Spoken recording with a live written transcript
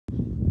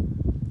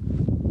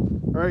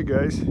Alright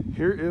guys,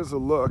 here is a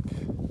look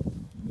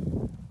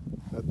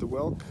at the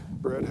Welk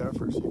bred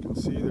heifers. You can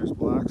see there's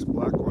black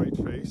white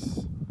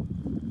face.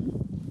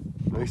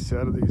 Nice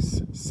set of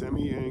these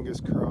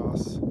semi-Angus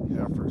cross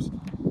heifers.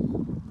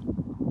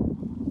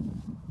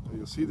 Now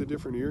you'll see the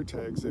different ear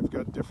tags. They've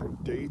got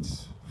different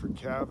dates for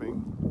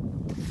calving.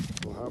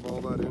 We'll have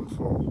all that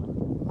info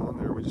on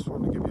there. We just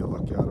wanted to give you a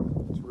look at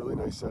them. It's a really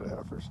nice set of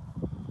heifers.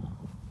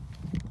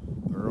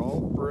 They're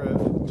all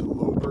bred to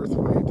low birth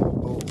weight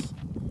bulls.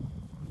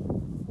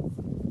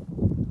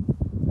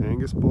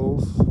 Angus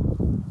bulls,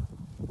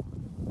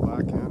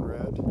 black and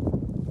red,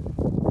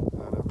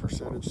 and a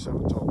percentage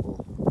Simmental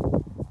bull.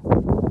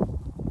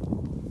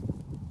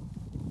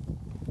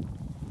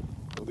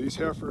 Well, these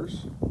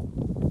heifers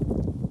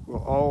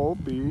will all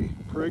be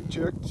preg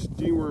checked,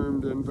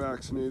 dewormed, and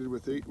vaccinated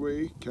with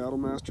 8-way Cattle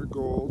Master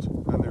Gold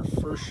and their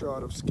first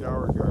shot of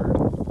Scour Guard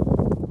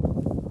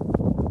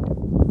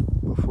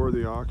before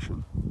the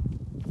auction.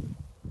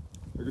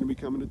 They're going to be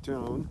coming to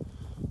town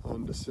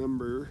on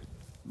December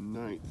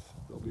 9th.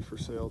 They'll be for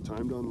sale,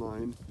 timed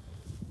online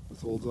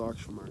with Olds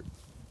Auction Mart.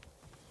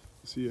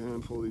 You see a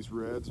handful of these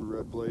reds and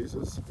red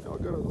blazes. They all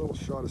got a little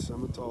shot of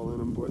Simmental in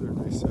them. Boy, they're a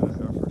nice set of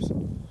heifers.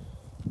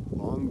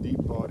 Long,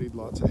 deep-bodied,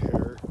 lots of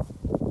hair.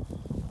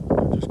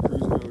 They're just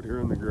cruising out here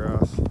on the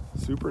grass.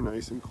 Super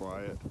nice and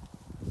quiet.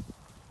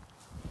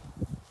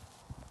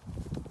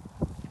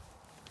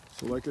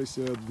 So like I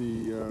said,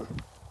 the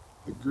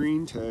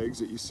green tags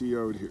that you see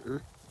out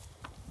here,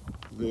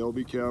 they'll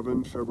be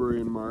calving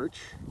February and March.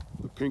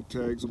 The pink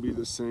tags will be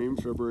the same,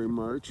 February and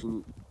March,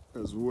 and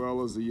as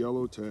well as the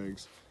yellow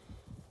tags.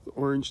 The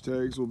orange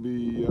tags will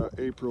be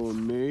April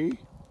and May,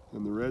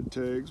 and the red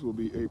tags will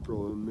be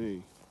April and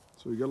May.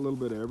 So we got a little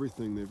bit of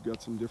everything. They've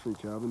got some different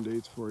calving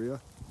dates for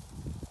you.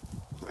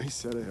 Nice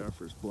set of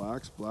heifers.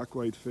 Blacks,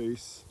 black-white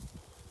face,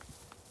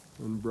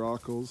 and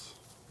brockles.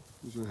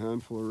 There's a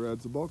handful of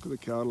reds. The bulk of the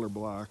cattle are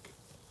black.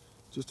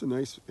 Just a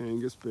nice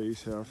Angus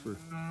base heifer.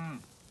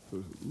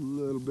 A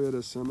little bit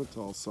of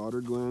Simmental,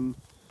 Soderglen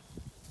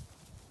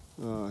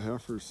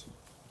heifers.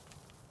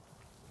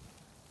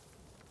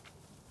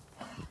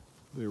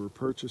 They were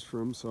purchased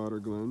from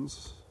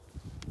Soderglen's,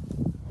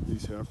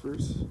 these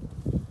heifers.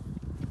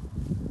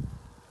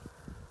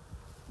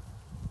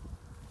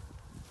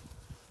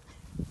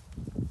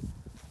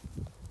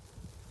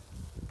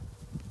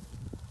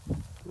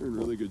 They're in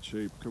really good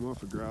shape. Come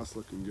off of grass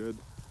looking good.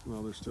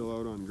 Well, they're still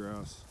out on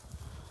grass.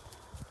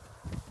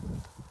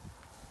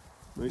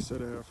 Nice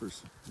set of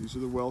heifers. These are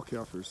the Welk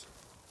heifers.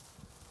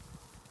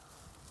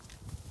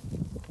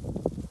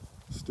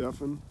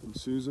 Stephan and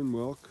Susan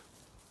Welk.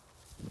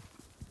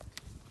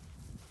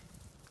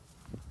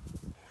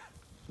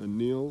 And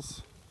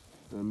Niels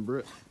and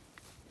Britt.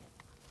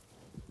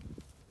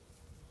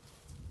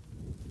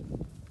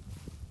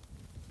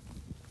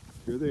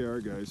 Here they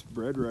are, guys.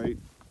 Bred right.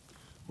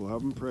 We'll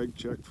have them preg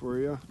checked for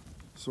you.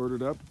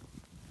 Sorted up.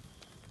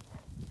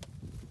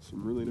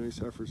 Some really nice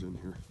heifers in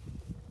here.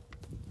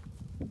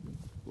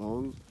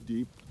 Long,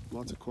 deep,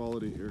 lots of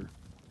quality here.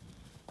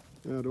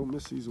 Yeah, don't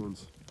miss these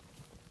ones.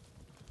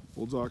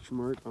 Olds Auction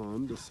Mart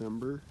on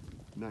December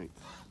 9th.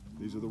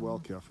 These are the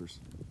Welk heifers.